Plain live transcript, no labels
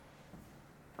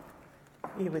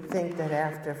You would think that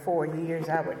after 4 years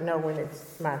I would know when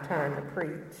it's my turn to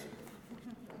preach.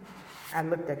 I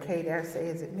looked at Katie, I said,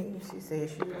 "Is it me?" She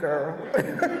says, "You, girl."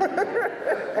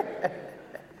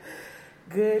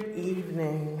 Good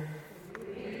evening.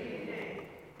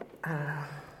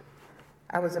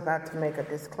 I was about to make a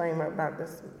disclaimer about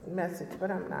this message,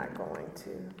 but I'm not going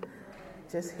to.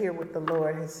 Just hear what the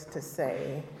Lord has to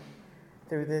say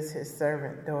through this, his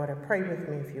servant daughter. Pray with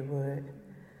me if you would.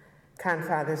 Kind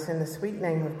Father, it's in the sweet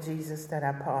name of Jesus that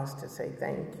I pause to say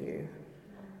thank you.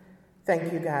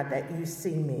 Thank you, God, that you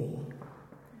see me.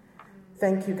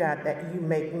 Thank you, God, that you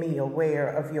make me aware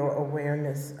of your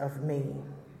awareness of me.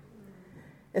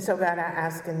 And so, God, I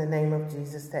ask in the name of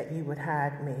Jesus that you would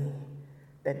hide me,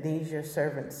 that these your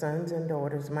servant sons and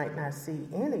daughters might not see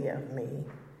any of me,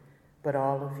 but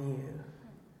all of you.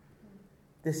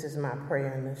 This is my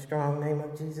prayer in the strong name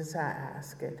of Jesus. I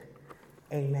ask it.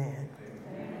 Amen.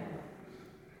 Amen.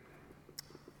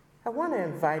 I want to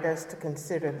invite us to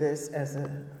consider this as a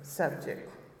subject,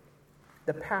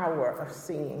 the power of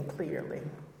seeing clearly.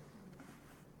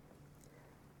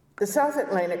 The South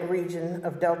Atlantic region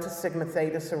of Delta Sigma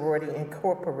Theta Sorority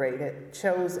Incorporated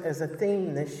chose as a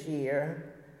theme this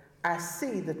year, "I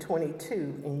see the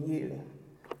 22 in you,"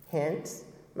 hence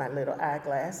my little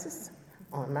eyeglasses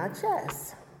on my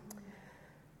chest.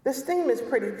 This theme is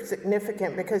pretty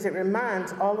significant because it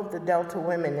reminds all of the Delta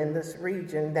women in this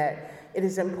region that it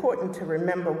is important to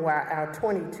remember why our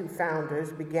 22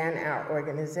 founders began our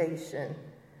organization,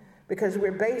 because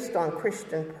we're based on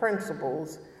Christian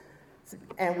principles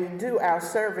and we do our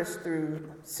service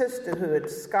through sisterhood,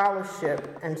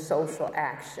 scholarship, and social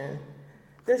action.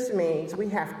 This means we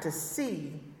have to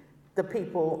see the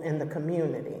people in the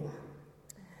community.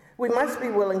 We must be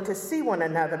willing to see one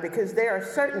another because there are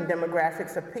certain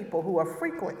demographics of people who are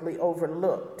frequently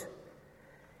overlooked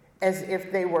as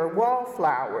if they were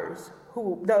wallflowers.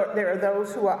 There are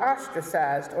those who are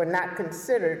ostracized or not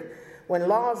considered when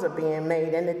laws are being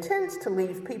made, and it tends to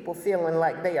leave people feeling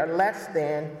like they are less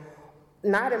than,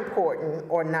 not important,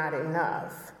 or not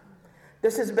enough.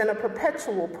 This has been a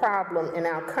perpetual problem in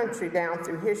our country down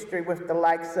through history with the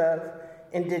likes of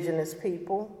indigenous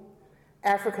people,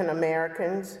 African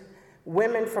Americans,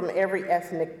 women from every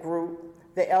ethnic group,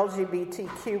 the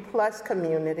LGBTQ plus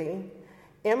community,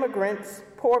 immigrants,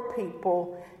 poor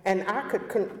people, and I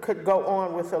could go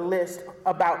on with a list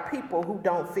about people who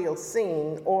don't feel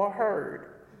seen or heard.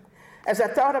 As I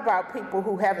thought about people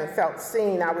who haven't felt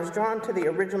seen, I was drawn to the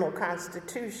original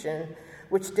Constitution,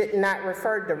 which did not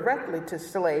refer directly to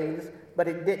slaves, but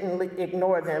it didn't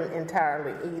ignore them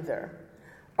entirely either.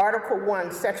 Article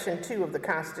 1, Section 2 of the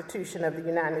Constitution of the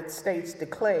United States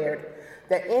declared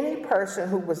that any person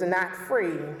who was not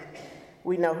free,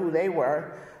 we know who they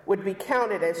were, would be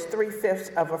counted as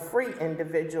 3/5 of a free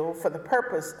individual for the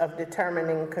purpose of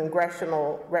determining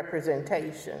congressional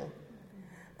representation.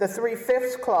 The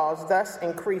 3/5 clause thus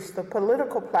increased the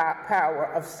political power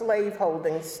of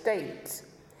slaveholding states.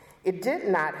 It did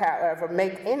not, however,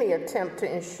 make any attempt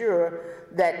to ensure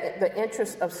that the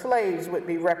interests of slaves would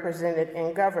be represented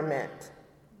in government.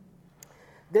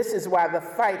 This is why the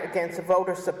fight against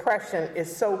voter suppression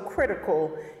is so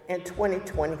critical in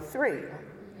 2023.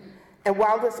 And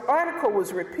while this article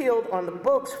was repealed on the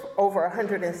books over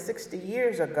 160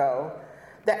 years ago,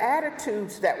 the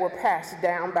attitudes that were passed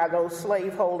down by those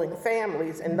slaveholding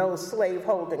families and those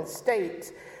slaveholding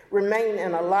states remain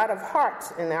in a lot of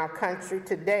hearts in our country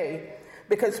today,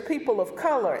 because people of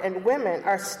color and women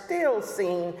are still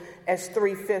seen as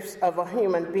 3/5 of a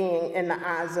human being in the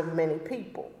eyes of many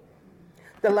people.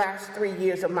 The last 3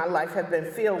 years of my life have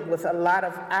been filled with a lot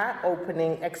of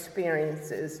eye-opening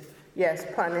experiences. Yes,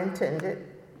 pun intended.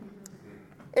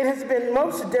 It has been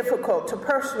most difficult to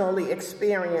personally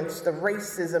experience the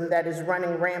racism that is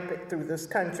running rampant through this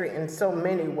country in so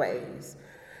many ways.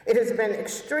 It has been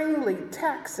extremely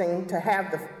taxing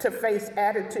to face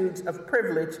attitudes of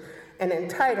privilege and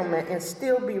entitlement and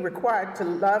still be required to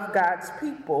love God's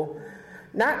people,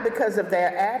 not because of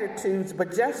their attitudes,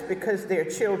 but just because they're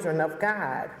children of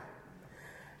God.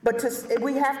 But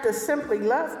we have to simply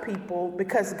love people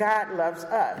because God loves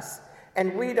us,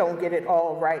 and we don't get it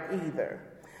all right either.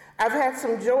 I've had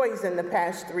some joys in the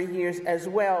past 3 years as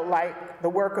well, like the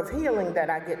work of healing that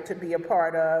I get to be a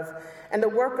part of, and the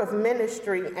work of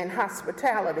ministry and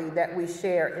hospitality that we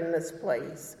share in this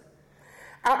place.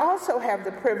 I also have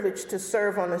the privilege to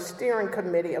serve on a steering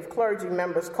committee of clergy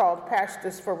members called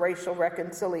Pastors for Racial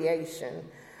Reconciliation.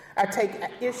 I take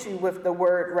issue with the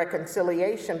word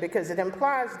reconciliation because it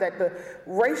implies that the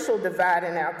racial divide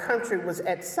in our country was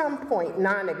at some point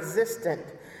non-existent,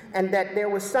 and that there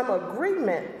was some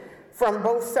agreement from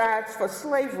both sides for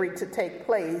slavery to take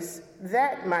place,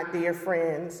 that, my dear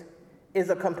friends, is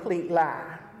a complete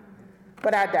lie.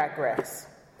 But I digress.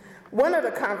 One of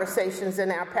the conversations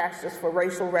in our Pastors for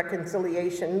Racial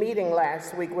Reconciliation meeting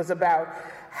last week was about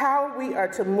how we are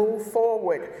to move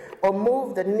forward or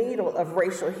move the needle of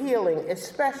racial healing,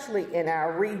 especially in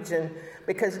our region,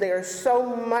 because there's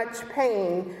so much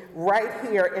pain right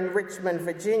here in Richmond,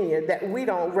 Virginia, that we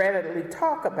don't readily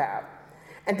talk about.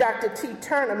 And Dr. T.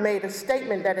 Turner made a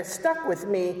statement that has stuck with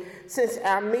me since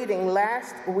our meeting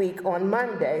last week on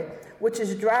Monday, which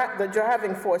is the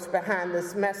driving force behind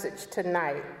this message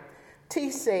tonight. T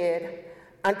said,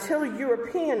 "Until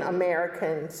European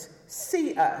Americans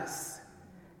see us,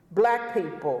 Black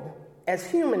people, as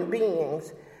human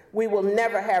beings, we will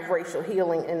never have racial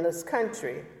healing in this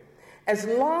country. As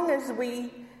long as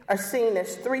we are seen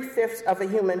as 3/5 of a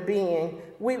human being,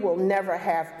 we will never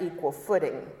have equal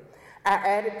footing." I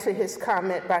added to his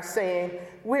comment by saying,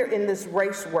 we're in this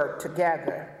race work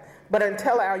together. But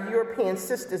until our European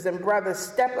sisters and brothers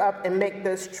step up and make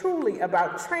this truly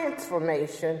about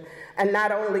transformation and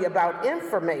not only about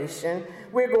information,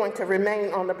 we're going to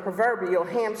remain on the proverbial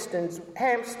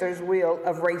hamster's wheel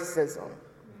of racism.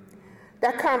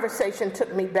 That conversation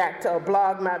took me back to a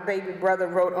blog my baby brother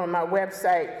wrote on my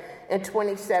website in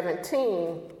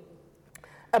 2017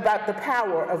 about the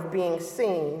power of being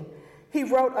seen. He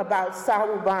wrote about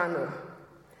Sawubona.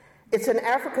 It's an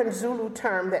African Zulu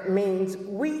term that means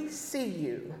we see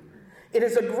you. It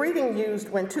is a greeting used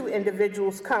when two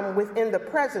individuals come within the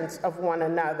presence of one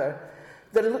another.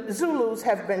 The Zulus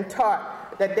have been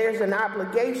taught that there's an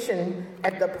obligation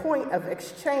at the point of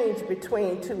exchange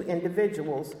between two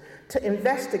individuals to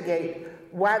investigate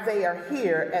why they are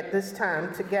here at this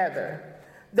time together.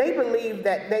 They believe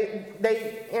that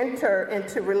they enter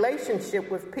into relationship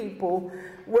with people,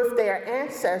 with their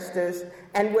ancestors,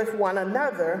 and with one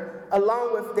another,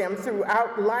 along with them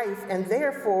throughout life, and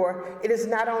therefore it is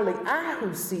not only I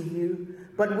who see you,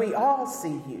 but we all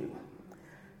see you.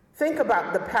 Think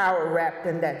about the power wrapped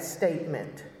in that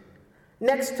statement.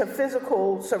 Next to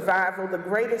physical survival, the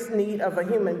greatest need of a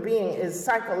human being is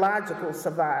psychological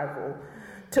survival.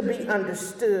 To be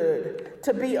understood,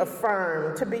 to be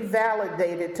affirmed, to be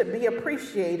validated, to be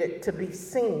appreciated, to be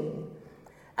seen.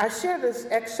 I share this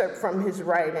excerpt from his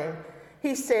writing.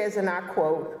 He says, and I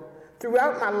quote,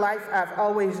 "Throughout my life, I've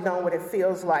always known what it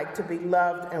feels like to be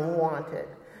loved and wanted.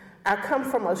 I come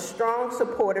from a strong,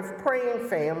 supportive, praying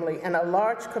family and a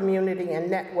large community and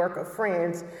network of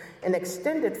friends and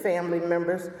extended family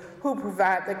members who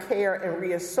provide the care and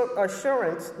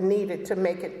reassurance needed to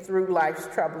make it through life's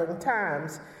troubling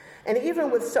times. And even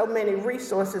with so many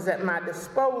resources at my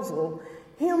disposal,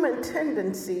 human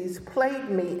tendencies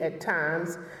plague me at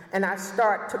times, and I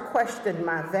start to question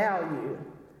my value,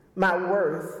 my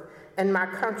worth, and my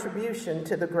contribution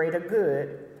to the greater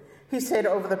good." He said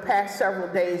over the past several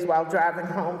days while driving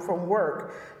home from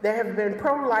work, there have been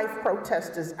pro-life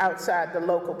protesters outside the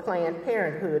local Planned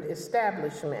Parenthood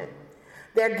establishment.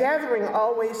 Their gathering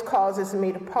always causes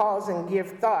me to pause and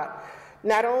give thought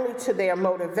not only to their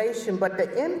motivation, but the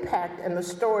impact and the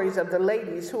stories of the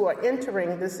ladies who are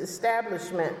entering this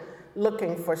establishment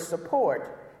looking for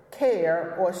support,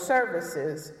 care, or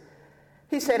services.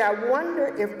 He said, "I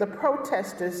wonder if the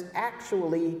protesters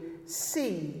actually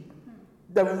see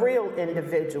the real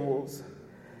individuals.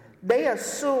 They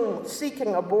assume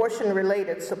seeking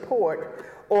abortion-related support,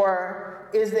 or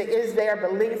is their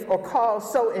belief or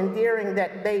cause so endearing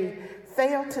that they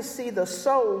fail to see the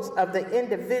souls of the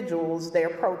individuals they're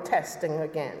protesting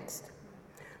against?"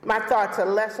 My thoughts are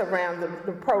less around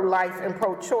the pro-life and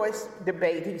pro-choice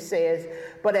debate, he says,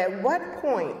 but at what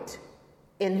point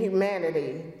in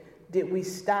humanity did we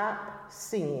stop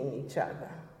seeing each other?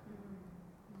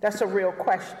 That's a real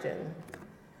question.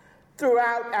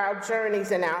 Throughout our journeys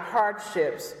and our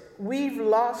hardships, we've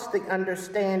lost the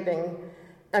understanding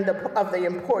of the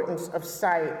importance of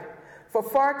sight. For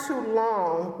far too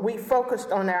long, we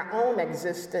focused on our own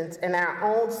existence and our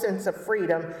own sense of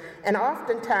freedom, and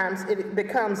oftentimes it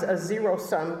becomes a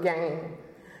zero-sum game,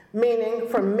 meaning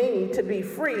for me to be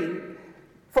free,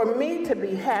 for me to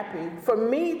be happy, for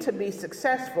me to be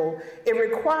successful, it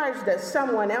requires that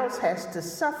someone else has to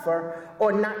suffer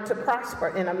or not to prosper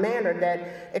in a manner that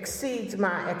exceeds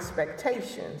my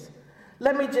expectations.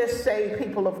 Let me just say,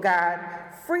 people of God,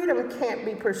 freedom can't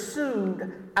be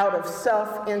pursued out of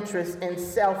self-interest and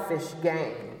selfish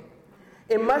gain.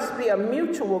 It must be a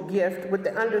mutual gift with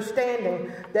the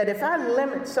understanding that if I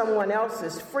limit someone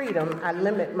else's freedom, I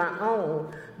limit my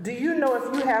own. Do you know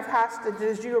if you have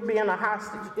hostages, you're being a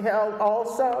hostage held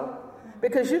also?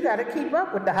 Because you got to keep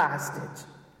up with the hostage.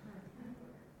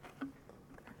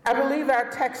 I believe our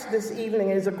text this evening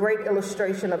is a great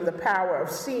illustration of the power of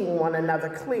seeing one another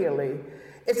clearly.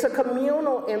 It's a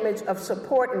communal image of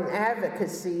support and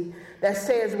advocacy that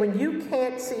says when you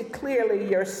can't see clearly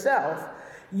yourself,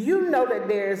 you know that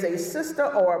there's a sister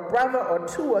or a brother or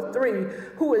two or three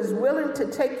who is willing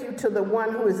to take you to the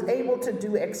one who is able to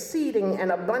do exceeding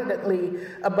and abundantly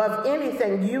above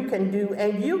anything you can do,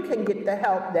 and you can get the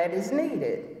help that is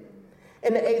needed.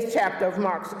 In the 8th chapter of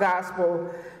Mark's Gospel,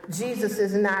 Jesus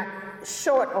is not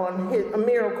short on his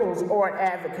miracles or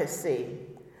advocacy.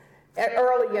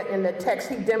 Earlier in the text,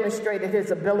 he demonstrated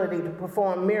his ability to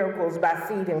perform miracles by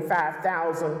feeding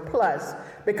 5,000 plus,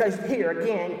 because here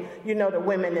again, you know, the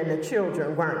women and the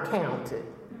children weren't counted.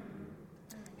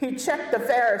 He checked the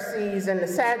Pharisees and the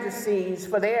Sadducees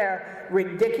for their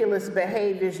ridiculous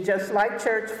behaviors, just like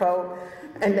church folk,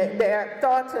 and their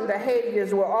thoughts and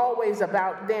behaviors were always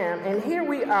about them. And here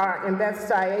we are in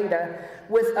Bethsaida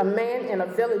with a man in a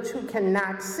village who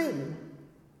cannot see.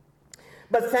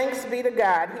 But thanks be to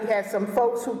God, he had some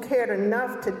folks who cared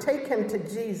enough to take him to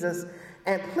Jesus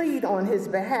and plead on his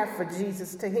behalf for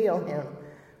Jesus to heal him.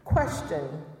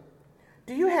 Question: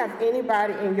 do you have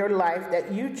anybody in your life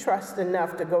that you trust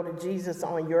enough to go to Jesus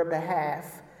on your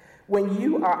behalf when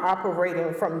you are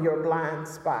operating from your blind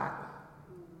spot?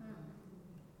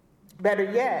 Better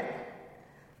yet,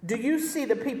 do you see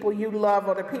the people you love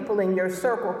or the people in your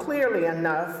circle clearly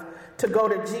enough to go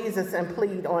to Jesus and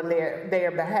plead on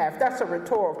their behalf? That's a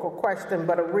rhetorical question,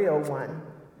 but a real one.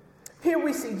 Here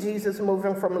we see Jesus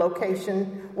moving from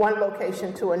one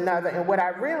location to another, and what I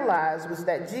realized was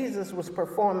that Jesus was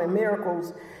performing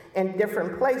miracles in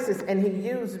different places, and he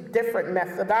used different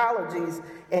methodologies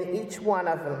in each one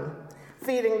of them.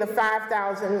 Feeding the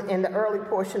 5,000 in the early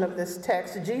portion of this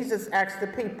text, Jesus asked the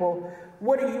people,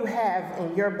 "What do you have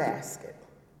in your basket?"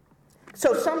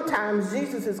 So sometimes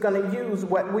Jesus is going to use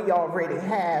what we already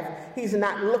have. He's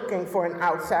not looking for an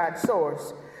outside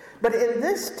source. But in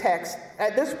this text,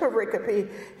 at this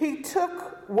pericope, he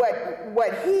took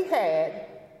what he had,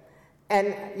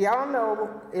 and y'all know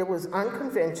it was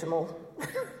unconventional.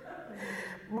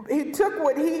 He took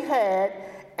what he had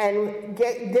and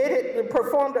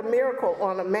performed a miracle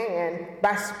on a man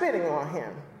by spitting on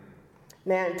him.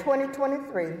 Now in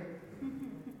 2023,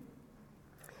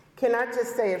 can I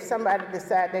just say, if somebody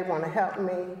decide they want to help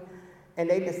me and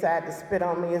they decide to spit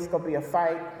on me, it's going to be a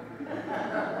fight.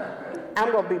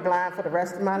 I'm going to be blind for the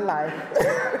rest of my life.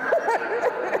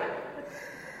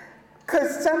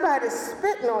 Because somebody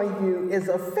spitting on you is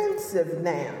offensive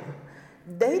now.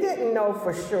 They didn't know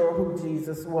for sure who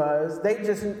Jesus was. They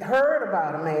just heard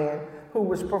about a man who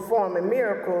was performing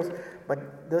miracles,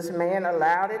 but this man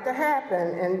allowed it to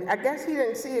happen, and I guess he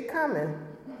didn't see it coming.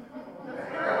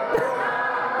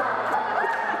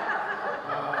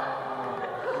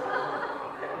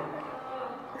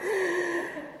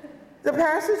 The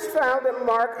passage found in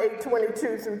Mark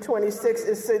 8:22 through 26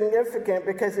 is significant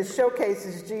because it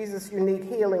showcases Jesus' unique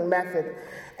healing method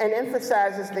and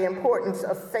emphasizes the importance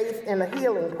of faith in the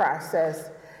healing process.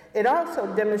 It also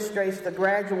demonstrates the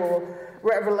gradual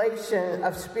revelation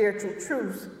of spiritual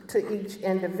truths to each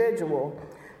individual.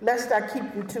 Lest I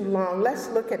keep you too long, let's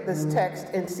look at this text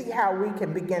and see how we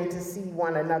can begin to see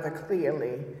one another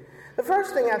clearly. The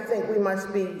first thing I think we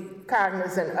must be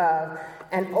cognizant of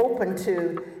and open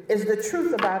to is the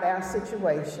truth about our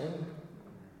situation.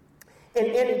 In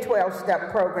any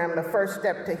 12-step program, the first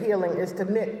step to healing is to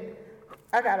admit,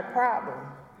 I got a problem.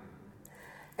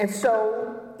 And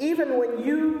so even when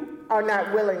you are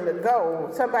not willing to go,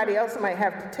 somebody else might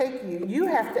have to take you. You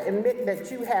have to admit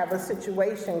that you have a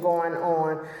situation going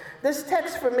on. This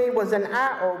text for me was an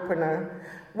eye-opener.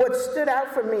 What stood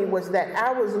out for me was that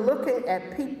I was looking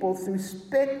at people through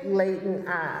spit-laden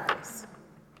eyes.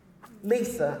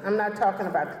 Lisa, I'm not talking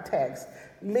about the text.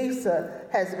 Lisa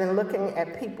has been looking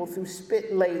at people through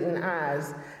spit-laden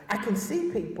eyes. I can see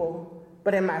people,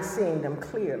 but am I seeing them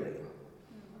clearly?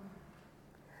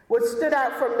 What stood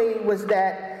out for me was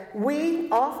that we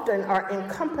often are in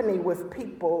company with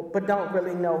people but don't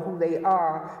really know who they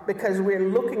are because we're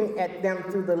looking at them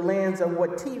through the lens of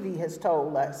what TV has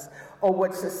told us or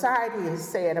what society has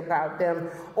said about them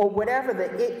or whatever the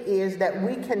it is that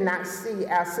we cannot see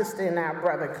our sister and our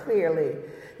brother clearly.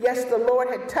 Yes, the Lord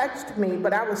had touched me,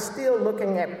 but I was still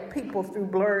looking at people through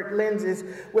blurred lenses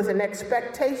with an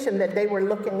expectation that they were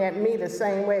looking at me the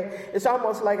same way. It's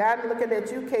almost like I'm looking at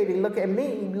you, Katie, look at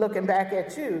me, looking back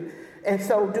at you. And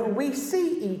so do we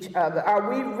see each other?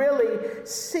 Are we really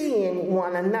seeing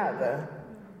one another?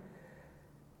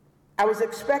 I was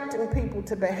expecting people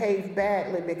to behave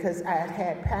badly because I had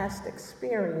had past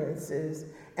experiences,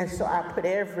 and so I put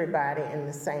everybody in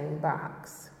the same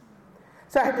box.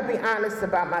 So I had to be honest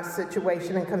about my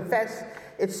situation and confess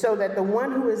it so that the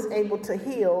one who is able to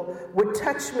heal would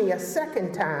touch me a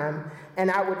second time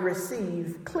and I would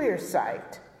receive clear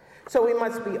sight. So we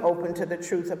must be open to the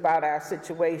truth about our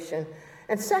situation.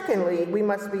 And secondly, we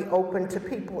must be open to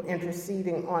people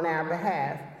interceding on our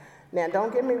behalf. Now,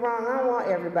 don't get me wrong, I don't want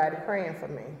everybody praying for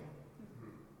me.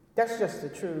 That's just the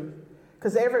truth.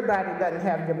 Because everybody doesn't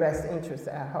have your best interests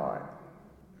at heart.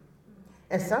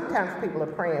 And sometimes people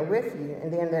are praying with you,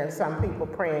 and then there are some people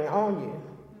praying on you.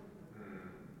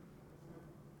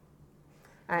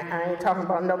 I ain't talking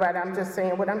about nobody, I'm just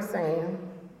saying what I'm saying.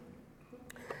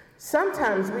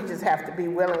 Sometimes we just have to be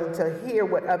willing to hear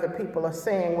what other people are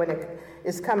saying when it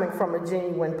is coming from a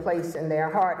genuine place in their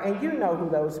heart. And you know who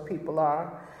those people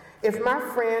are. If my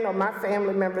friend or my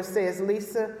family member says,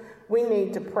 Lisa, we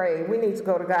need to pray. We need to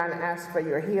go to God and ask for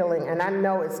your healing. And I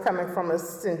know it's coming from a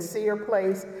sincere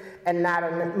place and not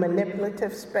a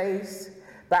manipulative space.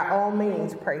 By all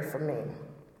means, pray for me.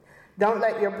 Don't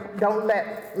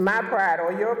let my pride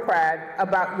or your pride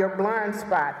about your blind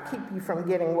spot keep you from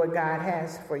getting what God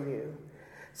has for you.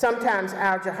 Sometimes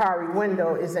our Johari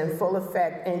window is in full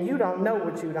effect, and you don't know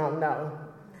what you don't know.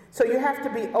 So you have to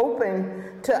be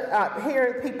open to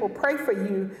hearing people pray for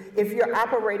you if you're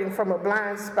operating from a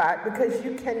blind spot, because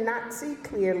you cannot see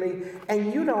clearly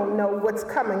and you don't know what's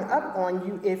coming up on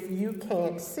you if you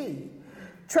can't see.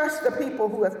 Trust the people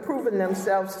who have proven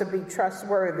themselves to be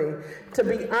trustworthy, to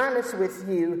be honest with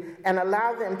you, and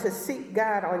allow them to seek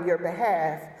God on your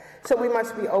behalf. So we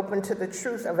must be open to the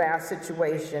truth of our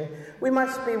situation. We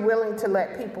must be willing to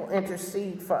let people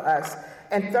intercede for us.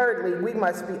 And thirdly, we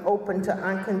must be open to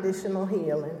unconditional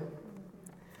healing.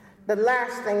 The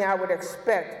last thing I would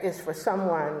expect is for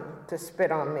someone to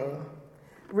spit on me.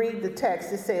 Read the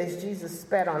text. It says Jesus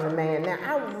spat on the man. Now,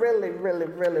 I really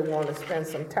want to spend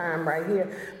some time right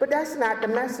here, but that's not the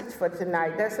message for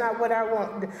tonight. That's not what I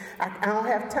want. I don't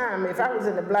have time. If I was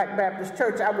in the Black Baptist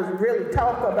Church, I would really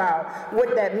talk about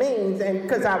what that means, and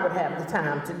because I would have the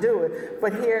time to do it.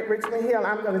 But here at Richmond Hill,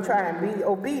 I'm going to try and be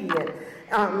obedient.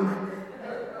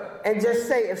 And just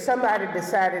say, if somebody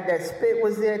decided that spit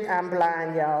was it, I'm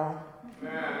blind, y'all.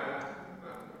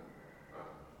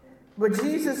 But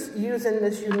Jesus using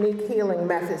this unique healing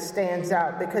method stands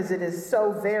out because it is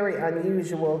so very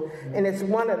unusual, and it's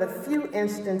one of the few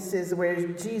instances where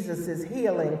Jesus'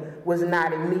 healing was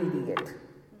not immediate.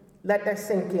 Let that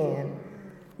sink in.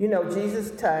 You know,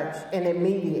 Jesus touched, and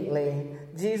immediately.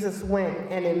 Jesus went,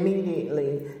 and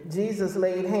immediately. Jesus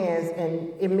laid hands,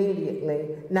 and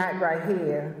immediately. Not right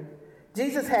here.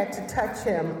 Jesus had to touch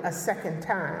him a second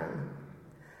time.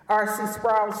 R.C.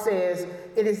 Sproul says,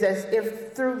 it is as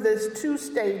if through this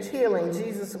two-stage healing,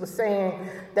 Jesus was saying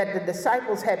that the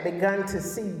disciples had begun to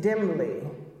see dimly.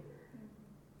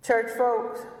 Church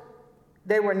folks,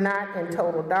 they were not in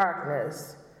total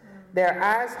darkness. Their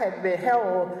eyes had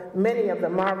beheld many of the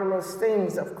marvelous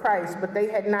things of Christ, but they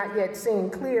had not yet seen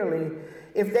clearly.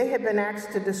 If they had been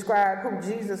asked to describe who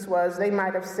Jesus was, they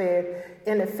might have said,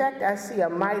 in effect, I see a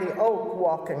mighty oak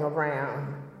walking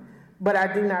around, but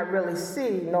I do not really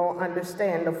see nor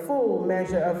understand the full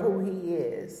measure of who he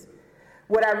is.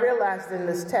 What I realized in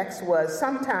this text was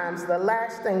sometimes the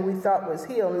last thing we thought was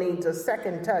healed needs a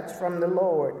second touch from the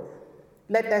Lord.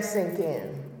 Let that sink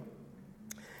in.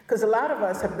 Because a lot of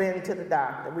us have been to the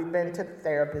doctor, we've been to the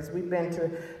therapist, we've been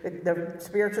to the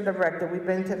spiritual director, we've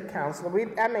been to the counselor.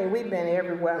 We've been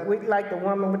everywhere. We like the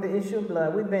woman with the issue of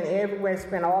blood. We've been everywhere,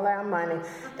 spent all our money,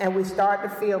 and we start to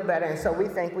feel better, and so we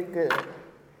think we're good.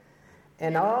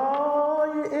 And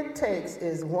all it takes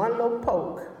is one little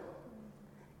poke,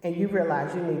 and you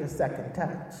realize you need a second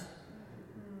touch.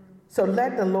 So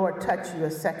let the Lord touch you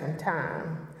a second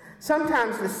time.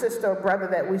 Sometimes the sister or brother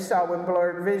that we saw with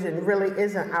blurred vision really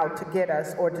isn't out to get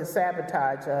us or to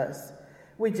sabotage us.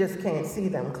 We just can't see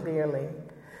them clearly.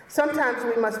 Sometimes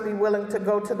we must be willing to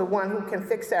go to the one who can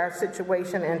fix our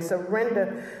situation and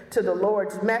surrender to the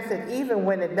Lord's method, even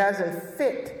when it doesn't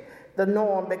fit the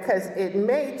norm, because it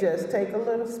may just take a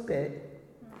little spit.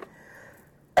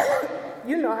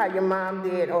 You know how your mom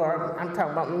did, or I'm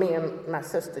talking about me and my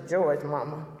sister Joy's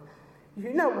mama.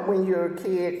 You know when you were a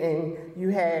kid and you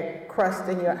had crust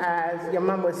in your eyes, your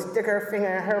mom would stick her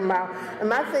finger in her mouth. And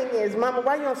my thing is, Mama,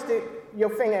 why you don't stick your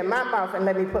finger in my mouth and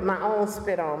let me put my own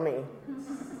spit on me?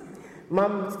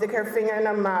 Mom would stick her finger in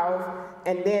her mouth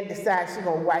and then decide she's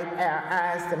going to wipe our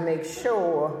eyes to make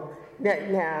sure.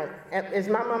 Now, is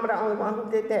my mama the only one who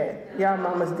did that? Y'all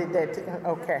mamas did that too?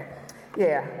 Okay.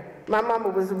 Yeah. My mama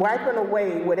was wiping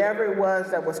away whatever it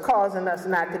was that was causing us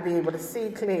not to be able to see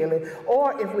clearly.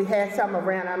 Or if we had something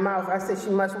around our mouth, I said she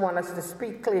must want us to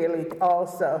speak clearly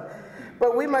also.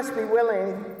 But we must be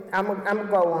willing, I'm going to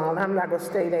go on, I'm not going to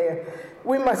stay there.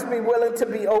 We must be willing to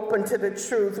be open to the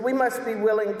truth. We must be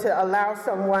willing to allow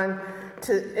someone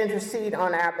to intercede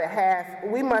on our behalf.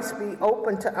 We must be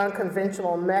open to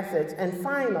unconventional methods. And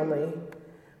finally,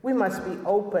 we must be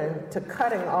open to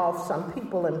cutting off some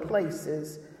people and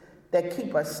places that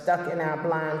keep us stuck in our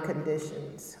blind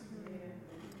conditions.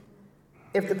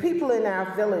 If the people in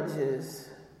our villages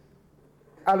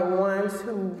are the ones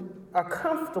who are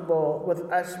comfortable with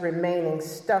us remaining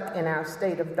stuck in our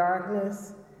state of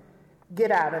darkness,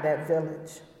 get out of that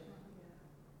village.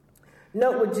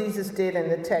 Note what Jesus did in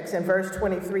the text. In verse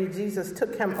 23, Jesus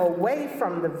took him away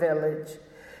from the village.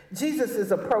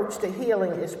 Jesus' approach to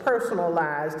healing is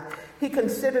personalized. He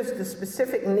considers the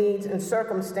specific needs and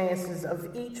circumstances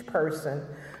of each person.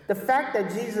 The fact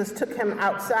that Jesus took him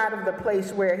outside of the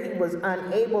place where he was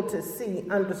unable to see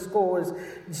underscores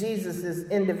Jesus'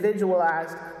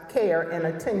 individualized care and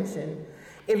attention.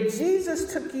 If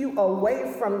Jesus took you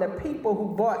away from the people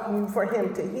who brought you for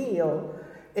him to heal,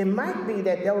 it might be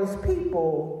that those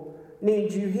people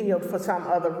need you healed for some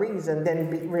other reason than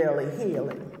be really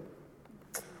healing.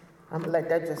 I'm going to let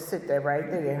that just sit there right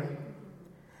there.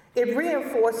 It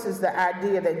reinforces the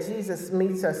idea that Jesus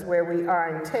meets us where we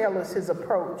are and tailors his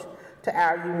approach to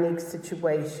our unique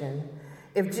situation.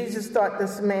 If Jesus thought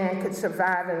this man could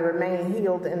survive and remain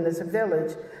healed in this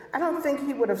village, I don't think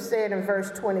he would have said in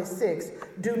verse 26,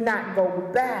 "Do not go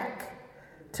back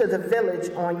to the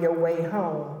village on your way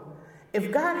home."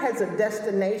 If God has a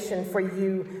destination for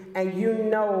you and you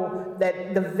know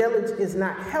that the village is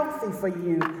not healthy for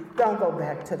you, don't go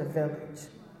back to the village.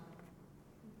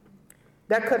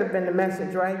 That could have been the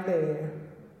message right there.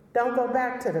 Don't go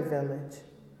back to the village.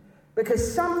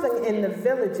 Because something in the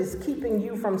village is keeping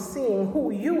you from seeing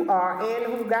who you are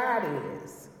and who God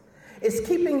is. It's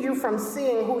keeping you from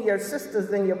seeing who your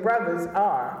sisters and your brothers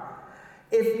are.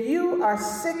 If you are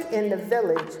sick in the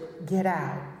village, get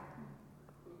out.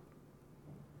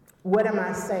 What am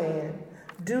I saying?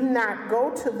 Do not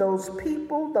go to those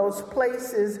people, those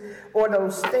places, or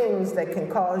those things that can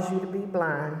cause you to be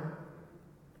blind.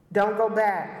 Don't go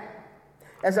back.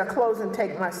 As I close and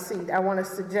take my seat, I want to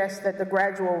suggest that the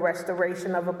gradual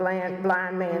restoration of a blind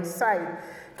man's sight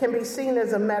can be seen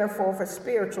as a metaphor for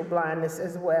spiritual blindness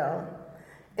as well.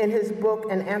 In his book,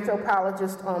 An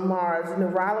Anthropologist on Mars,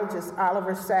 neurologist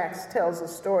Oliver Sacks tells a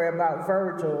story about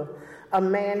Virgil, a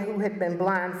man who had been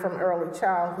blind from early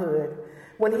childhood.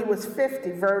 When he was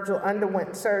 50, Virgil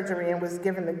underwent surgery and was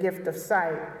given the gift of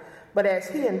sight. But as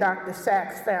he and Dr.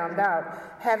 Sacks found out,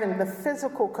 having the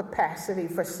physical capacity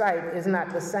for sight is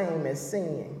not the same as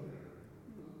seeing.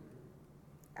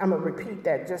 I'm going to repeat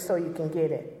that just so you can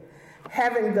get it.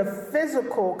 Having the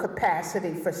physical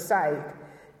capacity for sight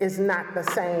is not the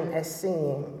same as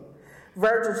seeing.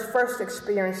 Virgil's first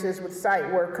experiences with sight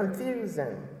were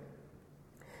confusing.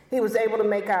 He was able to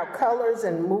make out colors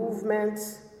and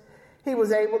movements. He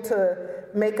was able to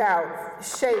make out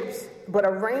shapes, but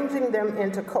arranging them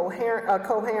into a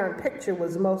coherent picture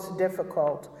was most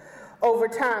difficult. Over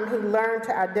time, he learned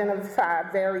to identify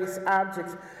various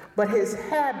objects, but his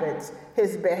habits,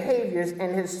 his behaviors,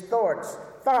 and his thoughts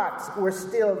were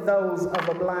still those of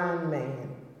a blind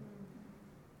man.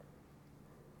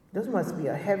 This must be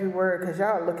a heavy word because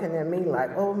y'all are looking at me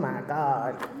like, oh my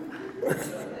God.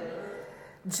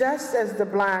 Just as the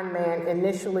blind man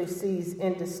initially sees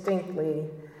indistinctly,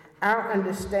 our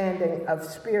understanding of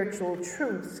spiritual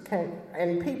truths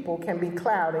and people can be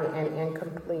cloudy and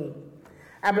incomplete.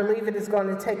 I believe it is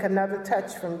going to take another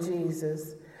touch from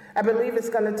Jesus. I believe it's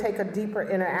going to take a deeper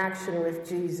interaction with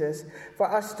Jesus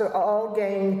for us to all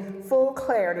gain full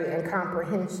clarity and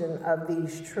comprehension of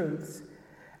these truths.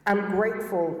 I'm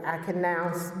grateful I can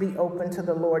now be open to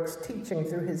the Lord's teaching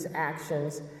through his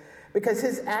actions, because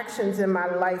his actions in my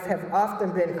life have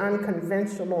often been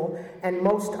unconventional and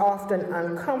most often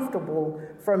uncomfortable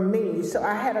for me. So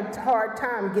I had a hard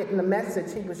time getting the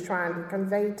message he was trying to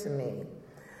convey to me.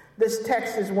 This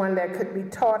text is one that could be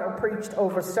taught or preached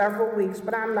over several weeks,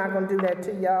 but I'm not going to do that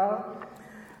to y'all.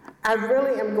 I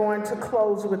really am going to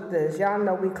close with this. Y'all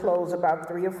know we close about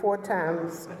 3 or 4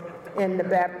 times in the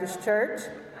Baptist church.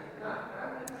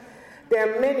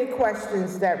 There are many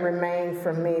questions that remain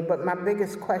for me, but my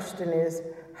biggest question is,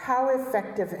 how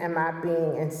effective am I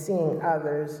being in seeing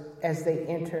others as they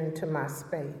enter into my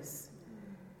space?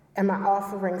 Am I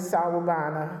offering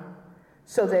Sawubona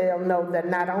so they'll know that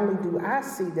not only do I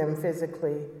see them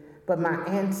physically, but my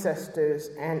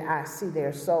ancestors and I see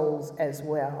their souls as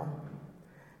well?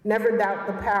 Never doubt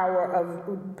the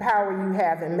power you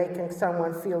have in making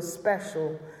someone feel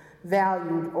special,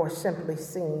 valued, or simply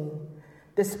seen.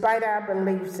 Despite our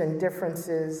beliefs and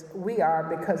differences, we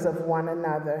are because of one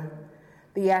another.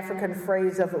 The African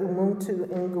phrase of Umuntu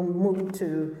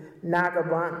Ngumutu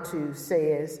Nagabantu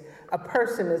says, a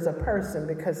person is a person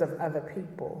because of other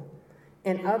people.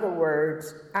 In other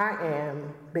words, I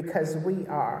am because we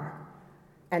are.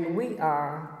 And we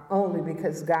are only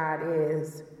because God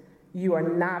is. You are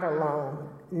not alone.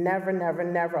 Never, never,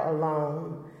 never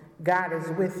alone. God is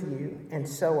with you, and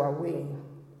so are we.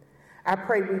 I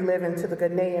pray we live into the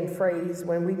Ghanaian phrase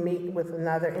when we meet with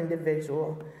another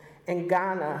individual. In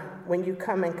Ghana, when you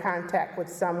come in contact with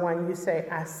someone, you say,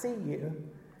 I see you.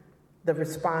 The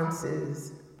response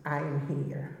is, I am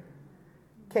here.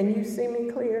 Can you see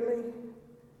me clearly?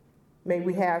 May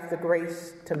we have the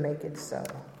grace to make it so.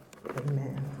 Amen.